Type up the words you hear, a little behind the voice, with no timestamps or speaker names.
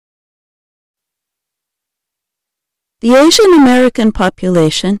The Asian American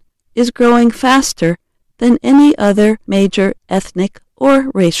population is growing faster than any other major ethnic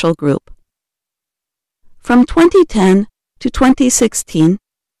or racial group. From 2010 to 2016,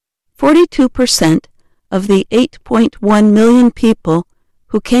 42% of the 8.1 million people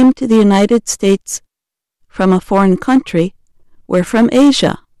who came to the United States from a foreign country were from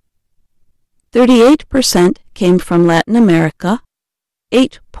Asia. 38% came from Latin America,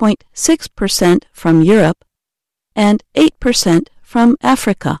 8.6% from Europe, and 8% from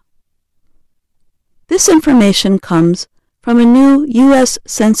Africa. This information comes from a new U.S.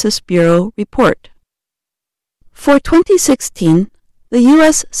 Census Bureau report. For 2016, the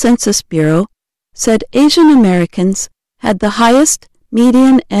U.S. Census Bureau said Asian Americans had the highest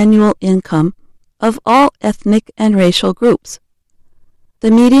median annual income of all ethnic and racial groups.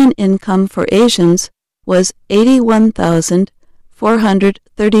 The median income for Asians was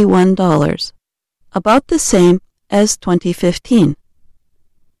 $81,431, about the same as 2015.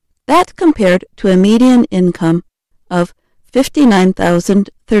 That compared to a median income of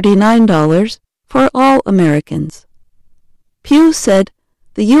 $59,039 for all Americans. Pew said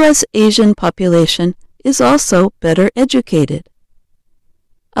the U.S. Asian population is also better educated.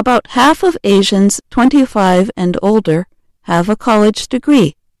 About half of Asians 25 and older have a college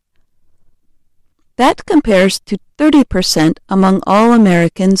degree. That compares to 30% among all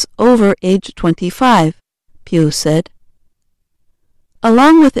Americans over age 25, Pew said.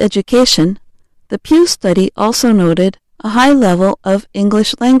 Along with education, the Pew study also noted a high level of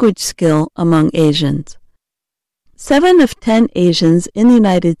English language skill among Asians. 7 of 10 Asians in the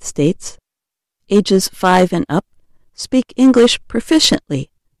United States, ages 5 and up, speak English proficiently,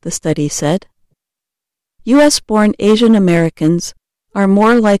 the study said. U.S.-born Asian Americans are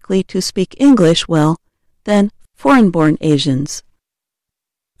more likely to speak English well than foreign-born Asians.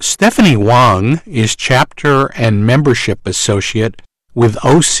 Stephanie Wang is Chapter and Membership Associate with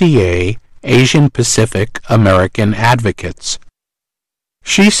OCA, Asian Pacific American Advocates.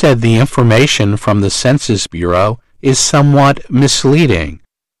 She said the information from the Census Bureau is somewhat misleading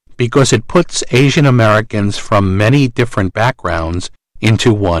because it puts Asian Americans from many different backgrounds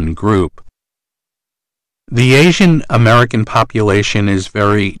into one group. The Asian American population is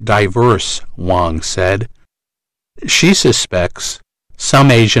very diverse, Wang said. She suspects some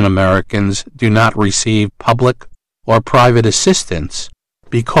Asian Americans do not receive public or private assistance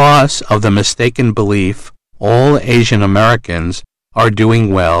because of the mistaken belief all Asian Americans are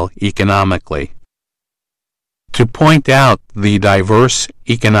doing well economically. To point out the diverse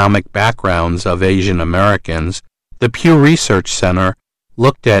economic backgrounds of Asian Americans, the Pew Research Center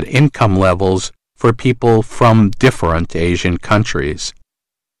looked at income levels for people from different Asian countries.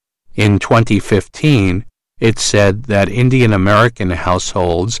 In 2015, it said that Indian American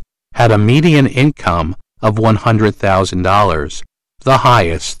households had a median income of $100,000, the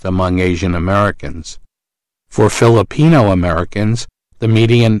highest among Asian Americans. For Filipino Americans, the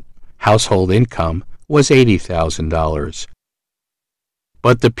median household income was $80,000.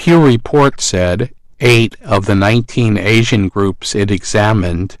 But the Pew report said 8 of the 19 Asian groups it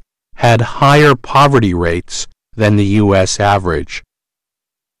examined had higher poverty rates than the U.S. average.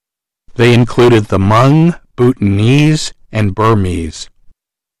 They included the Hmong, Bhutanese, and Burmese.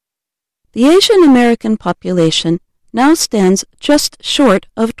 The Asian American population now stands just short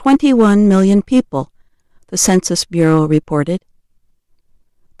of 21 million people, the Census Bureau reported.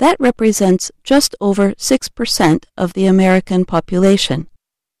 That represents just over 6% of the American population.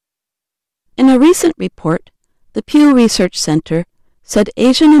 In a recent report, the Pew Research Center said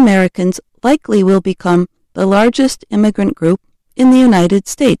Asian Americans likely will become the largest immigrant group in the United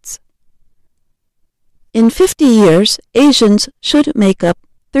States. In 50 years, Asians should make up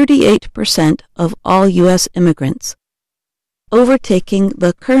 38% of all U.S. immigrants, overtaking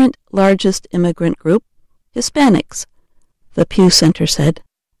the current largest immigrant group, Hispanics, the Pew Center said.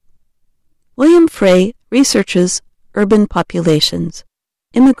 William Frey researches urban populations,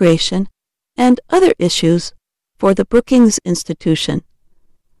 immigration, and other issues for the Brookings Institution,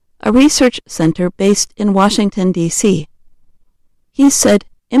 a research center based in Washington, D.C. He said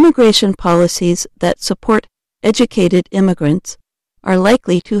immigration policies that support educated immigrants are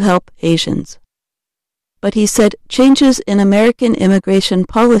likely to help Asians. But he said changes in American immigration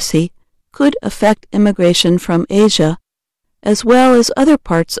policy could affect immigration from Asia as well as other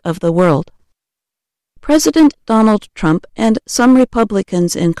parts of the world. President Donald Trump and some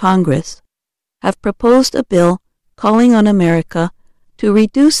Republicans in Congress have proposed a bill calling on America to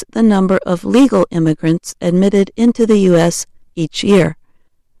reduce the number of legal immigrants admitted into the U.S. each year.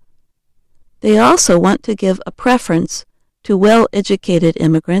 They also want to give a preference to well-educated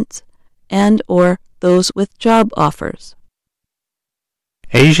immigrants and/or those with job offers.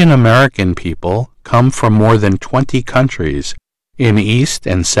 Asian American people come from more than 20 countries in East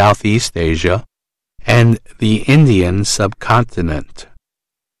and Southeast Asia and the Indian subcontinent.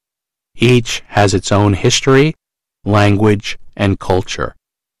 Each has its own history, language, and culture.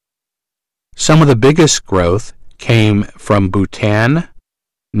 Some of the biggest growth came from Bhutan,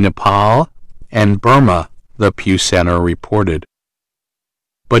 Nepal, and Burma, the Pew Center reported.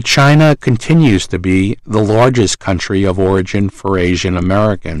 But China continues to be the largest country of origin for Asian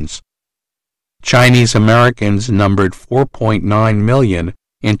Americans. Chinese Americans numbered 4.9 million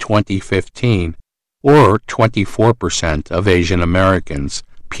in 2015, or 24% of Asian Americans,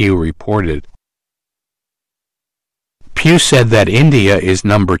 Pew reported. Pew said that India is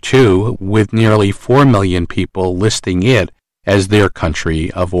number 2, with nearly 4 million people listing it as their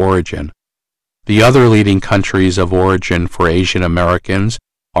country of origin. The other leading countries of origin for Asian Americans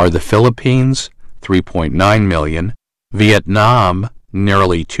are the Philippines, 3.9 million, Vietnam,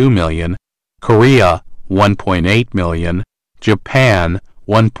 nearly 2 million, Korea, 1.8 million, Japan,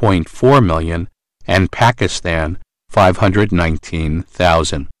 1.4 million, and Pakistan,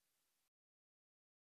 519,000.